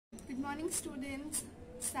Good morning students,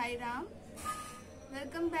 Sai Ram.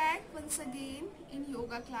 Welcome back once again in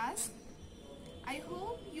yoga class. I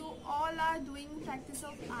hope you all are doing practice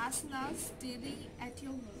of asanas daily at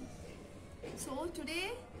your home. So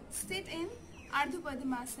today sit in Ardha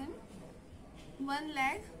Padmasana, one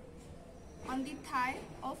leg on the thigh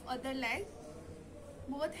of other leg,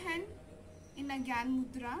 both hand in a Gyan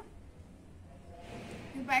Mudra.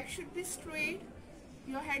 Your back should be straight,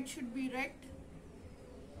 your head should be erect.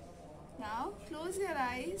 Now close your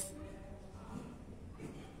eyes.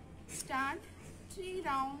 Start 3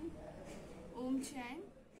 round Om chant.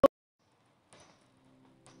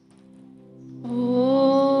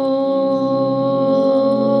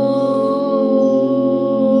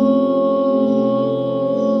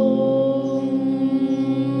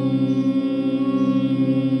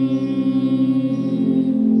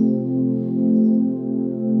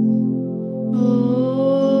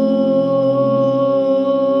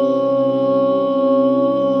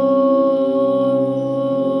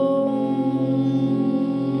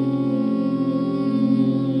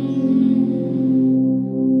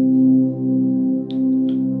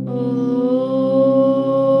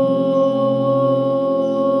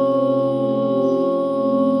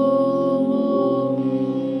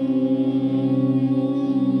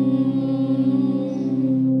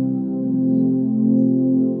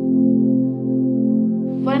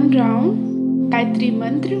 One round Gayatri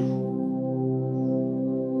Mantra.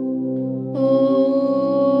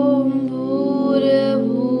 Om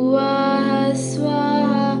Bhurabhuvah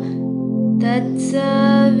Swaha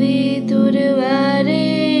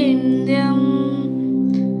Tatsaviturvarenyam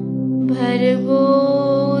Bhargo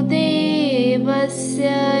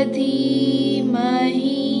Devasya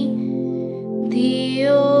Dhimahi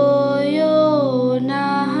Dhiyo Yo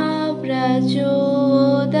Naha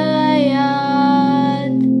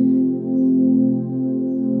Prachodayat.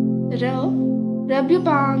 Rub your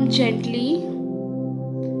palm gently.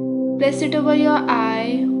 Press it over your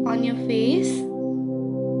eye on your face.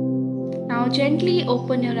 Now gently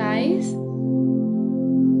open your eyes.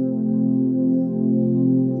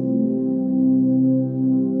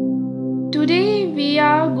 Today we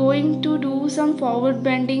are going to do some forward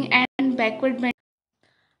bending and backward bending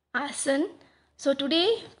asana. So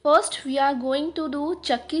today first we are going to do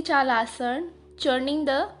Chakki Chalasana, churning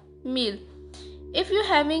the meal. If you are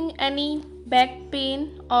having any back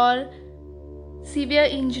pain or severe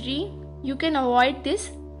injury, you can avoid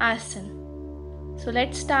this asana. So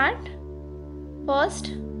let's start. First,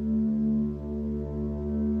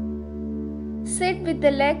 sit with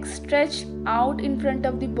the legs stretched out in front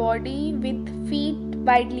of the body with feet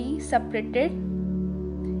widely separated.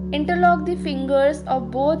 Interlock the fingers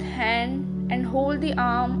of both hands and hold the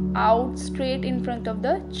arm out straight in front of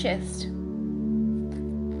the chest.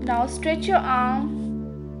 Now stretch your arm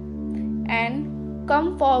and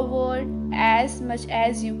come forward as much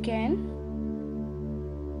as you can.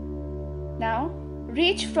 Now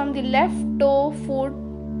reach from the left toe foot.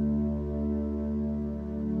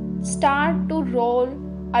 Start to roll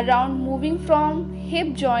around, moving from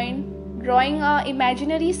hip joint, drawing an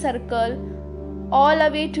imaginary circle all the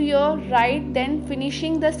way to your right, then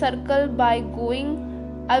finishing the circle by going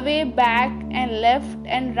away, back and left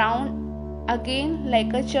and round again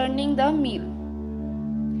like a churning the meal.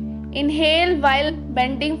 Inhale while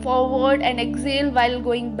bending forward and exhale while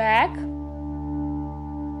going back.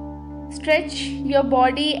 Stretch your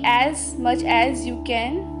body as much as you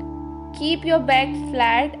can. Keep your back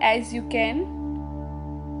flat as you can.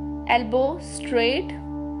 Elbow straight.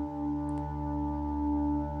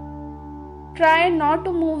 Try not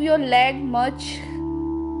to move your leg much.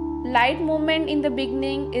 Light movement in the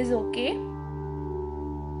beginning is okay.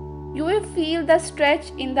 You will feel the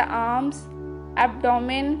stretch in the arms,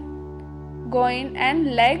 abdomen, groin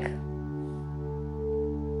and leg.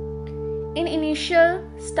 In initial,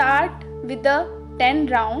 start with the 10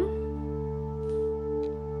 round.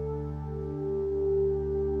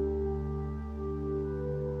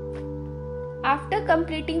 After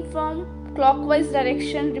completing from clockwise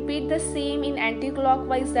direction, repeat the same in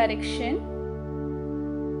anti-clockwise direction.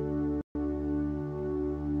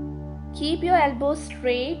 Keep your elbows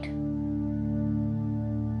straight.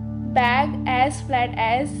 Back as flat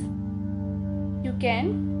as you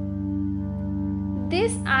can.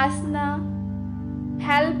 This asana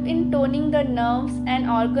help in toning the nerves and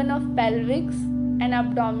organ of pelvic and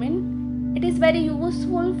abdomen. It is very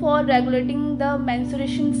useful for regulating the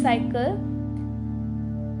menstruation cycle.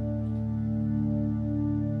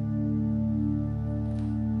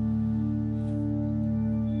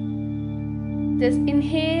 Just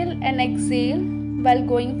inhale and exhale while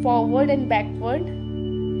going forward and backward.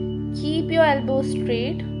 Keep your elbows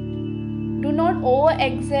straight. Do not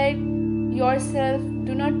overexert yourself.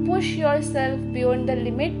 Do not push yourself beyond the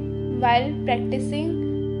limit while practicing.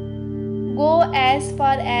 Go as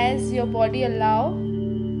far as your body allows.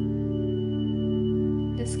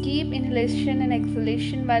 Just keep inhalation and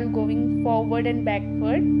exhalation while going forward and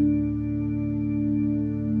backward.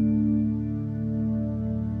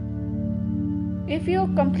 If you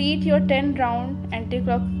complete your 10 round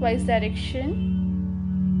anti-clockwise direction,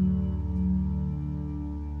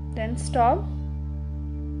 then stop.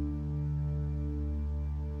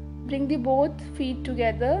 Bring the both feet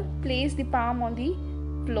together. Place the palm on the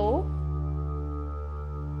floor.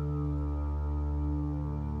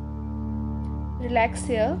 Relax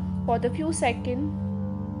here for the few seconds.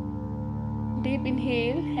 Deep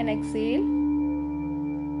inhale and exhale.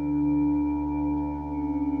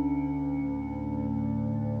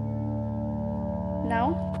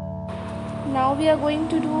 Now we are going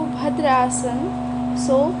to do Bhadrasana.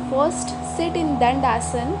 So first sit in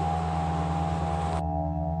Dandasana.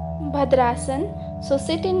 Bhadrasana. So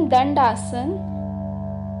sit in Dandasana.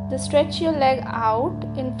 Just stretch your leg out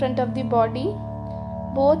in front of the body.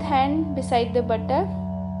 Both hands beside the buttock.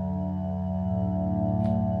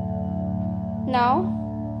 Now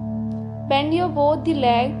bend your both the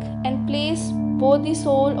leg and place both the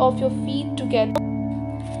sole of your feet together.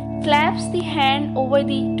 Clasp the hand over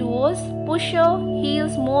the toes. Push your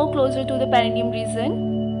heels more closer to the perineum region.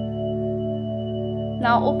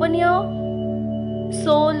 Now open your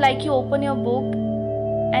sole like you open your book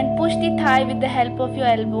and push the thigh with the help of your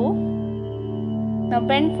elbow. Now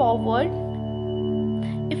bend forward.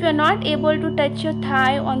 If you are not able to touch your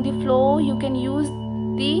thigh on the floor, you can use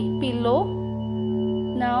the pillow.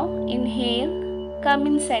 Now inhale, come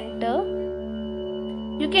in center.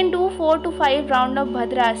 You can do 4 to 5 rounds of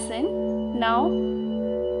Bhadrasana. Now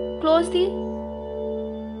close the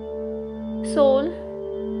sole.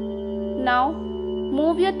 Now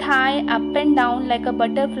move your thigh up and down like a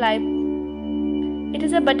butterfly. It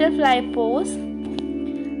is a butterfly pose.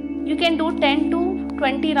 You can do 10 to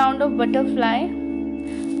 20 rounds of butterfly.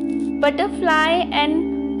 Butterfly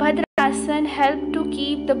and Bhadrasana help to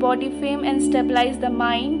keep the body firm and stabilize the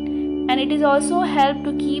mind, and it is also help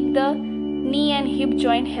to keep the knee and hip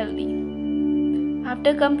joint healthy.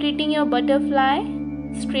 After completing your butterfly,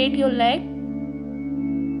 straight your leg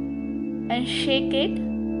and shake it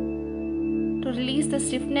to release the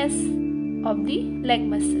stiffness of the leg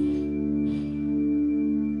muscle.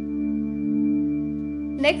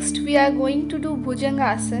 Next, we are going to do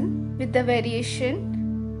Bhujangasana with the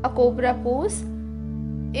variation, a cobra pose.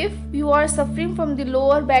 If you are suffering from the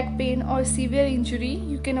lower back pain or severe injury,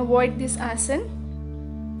 you can avoid this asana.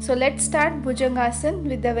 So let's start Bhujangasana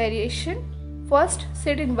with the variation. First,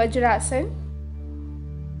 sit in Vajrasana.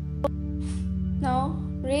 Now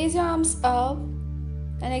raise your arms up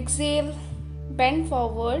and exhale, bend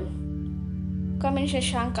forward, come in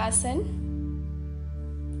Shashankasana.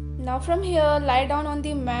 Now from here, lie down on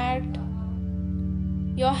the mat,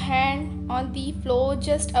 your hand on the floor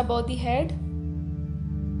just above the head.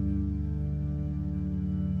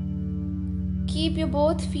 Keep your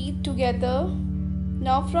both feet together.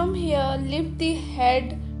 Now from here, lift the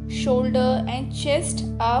head, shoulder and chest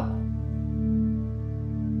up.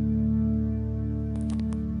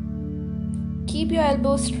 Keep your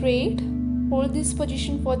elbows straight. Hold this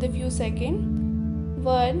position for the few seconds.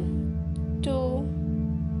 1,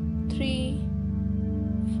 2, 3,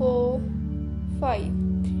 4, 5.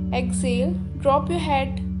 Exhale. Drop your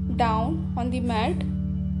head down on the mat.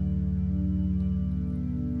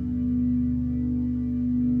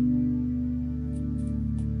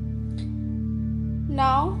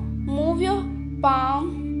 Now move your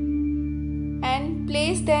palm and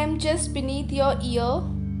place them just beneath your ear.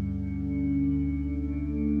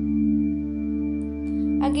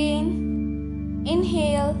 Again,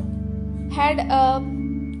 inhale, head up,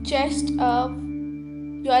 chest up.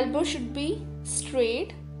 Your elbow should be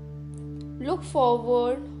straight. Look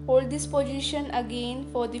forward. Hold this position again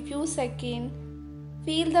for the few seconds.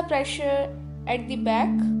 Feel the pressure at the back.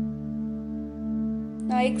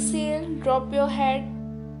 Now exhale, drop your head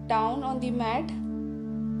down on the mat.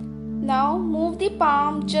 Now move the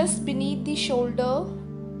palm just beneath the shoulder.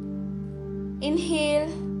 Inhale,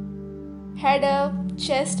 head up,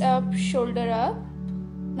 chest up, shoulder up.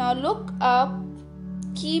 Now look up,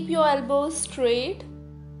 keep your elbows straight.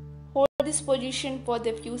 Hold this position for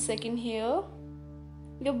the few seconds here.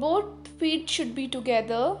 Your both feet should be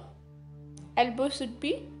together. Elbows should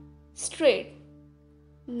be straight.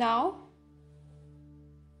 Now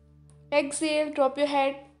exhale, drop your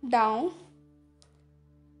head down.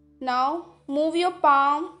 Now move your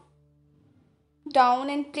palm down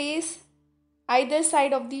and place either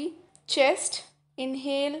side of the chest.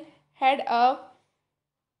 Inhale, head up,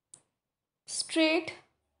 straight.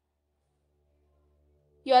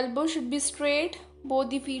 Your elbow should be straight, both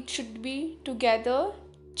the feet should be together,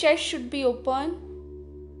 chest should be open.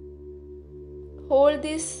 Hold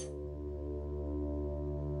this.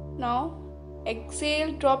 Now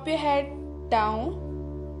exhale, drop your head down.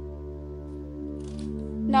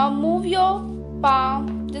 Now move your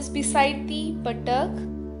palm just beside the buttock.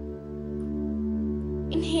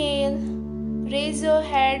 Inhale, raise your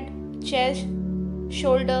head, chest,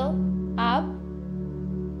 shoulder up,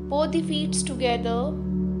 both the feet together.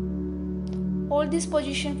 Hold this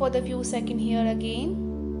position for the few seconds here again.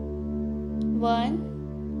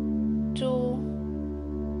 1, 2,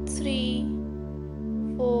 3,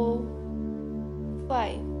 4,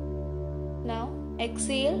 5. Now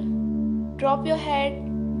exhale, drop your head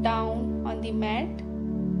down on the mat.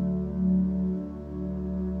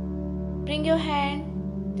 Bring your hand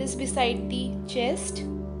just beside the chest.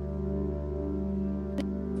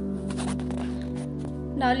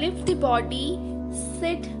 Now lift the body,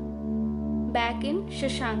 sit back in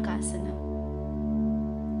Shashankasana.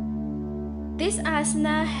 This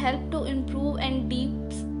asana helps to improve and deep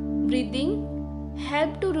breathing,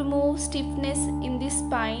 help to remove stiffness in the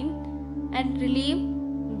spine and relieve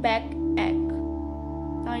back ache.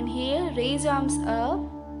 Now inhale, raise your arms up,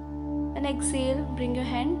 and exhale, bring your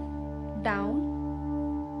hand down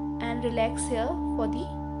and relax here for the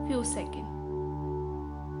few seconds.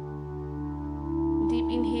 Deep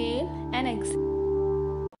inhale and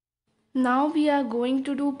exhale. Now we are going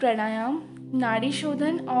to do pranayam, Nadi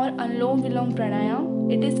Shodhan or Anulom Vilom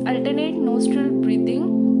pranayam. It is alternate nostril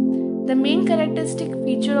breathing. The main characteristic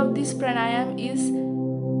feature of this pranayam is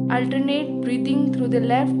alternate breathing through the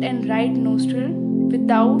left and right nostril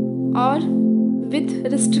without or with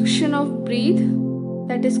restriction of breath,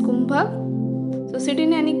 that is kumbhak. So sit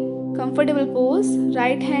in any comfortable pose.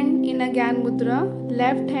 Right hand in a Gyan Mudra,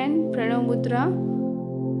 left hand Pranav Mudra.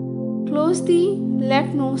 Close the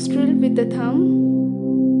left nostril with the thumb.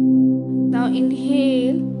 Now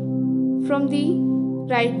inhale from the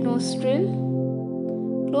right nostril.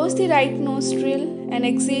 Close the right nostril and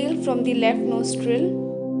exhale from the left nostril.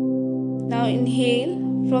 Now inhale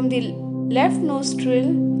from the left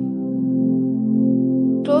nostril.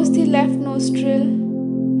 Close the left nostril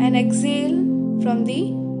and exhale from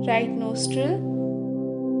the right nostril.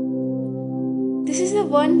 This is the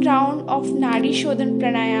one round of Nadi Shodhan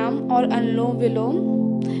pranayam or Anulom Vilom.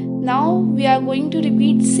 Now we are going to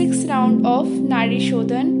repeat 6 rounds of Nadi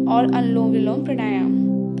Shodhan or Anulom Vilom pranayam.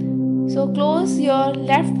 So close your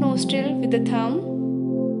left nostril with the thumb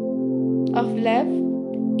of left.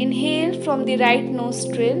 Inhale from the right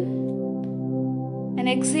nostril and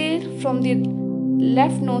exhale from the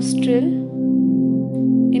left nostril.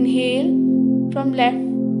 Inhale from left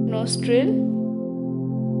nostril.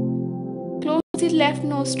 Close the left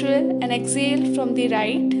nostril and exhale from the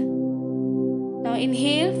right. Now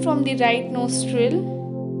inhale from the right nostril.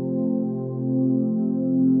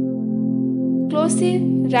 Close the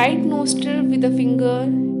right nostril with the finger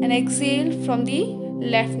and exhale from the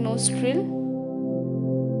left nostril.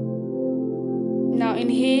 Now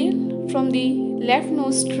inhale from the left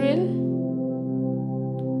nostril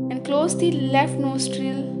and close the left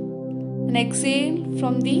nostril and exhale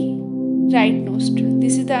from the right nostril.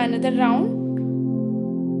 This is the another round.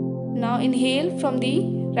 Now inhale from the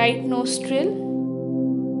right nostril.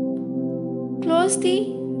 Close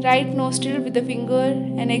the right nostril with the finger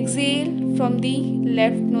and exhale from the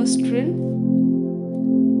left nostril.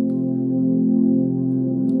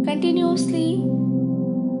 Continuously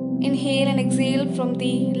inhale and exhale from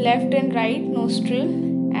the left and right nostril,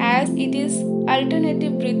 as it is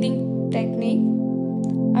alternative breathing technique,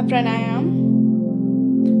 a pranayam.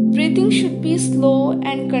 Breathing should be slow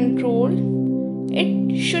and controlled.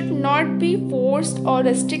 It should not be forced or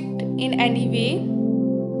restricted in any way.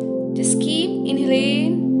 Just keep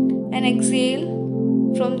inhaling and exhale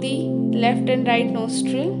from the left and right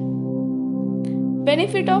nostril.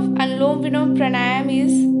 Benefit of Anulom Vilom pranayam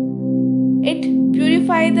is it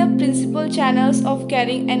purifies the principal channels of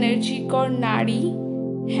carrying energy called nadi,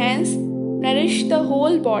 hence nourish the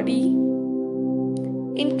whole body,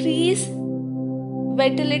 increase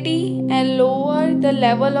vitality and lower the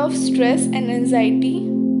level of stress and anxiety,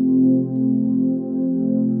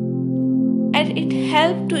 and it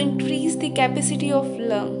helps to increase the capacity of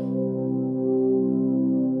lung.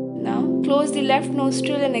 Now close the left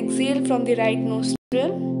nostril and exhale from the right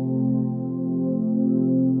nostril.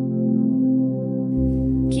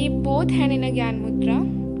 Keep both hands in a Gyan Mudra.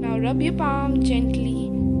 Now rub your palm gently.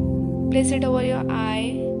 Place it over your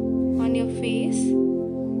eye, on your face.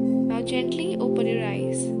 Now gently open your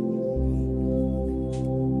eyes.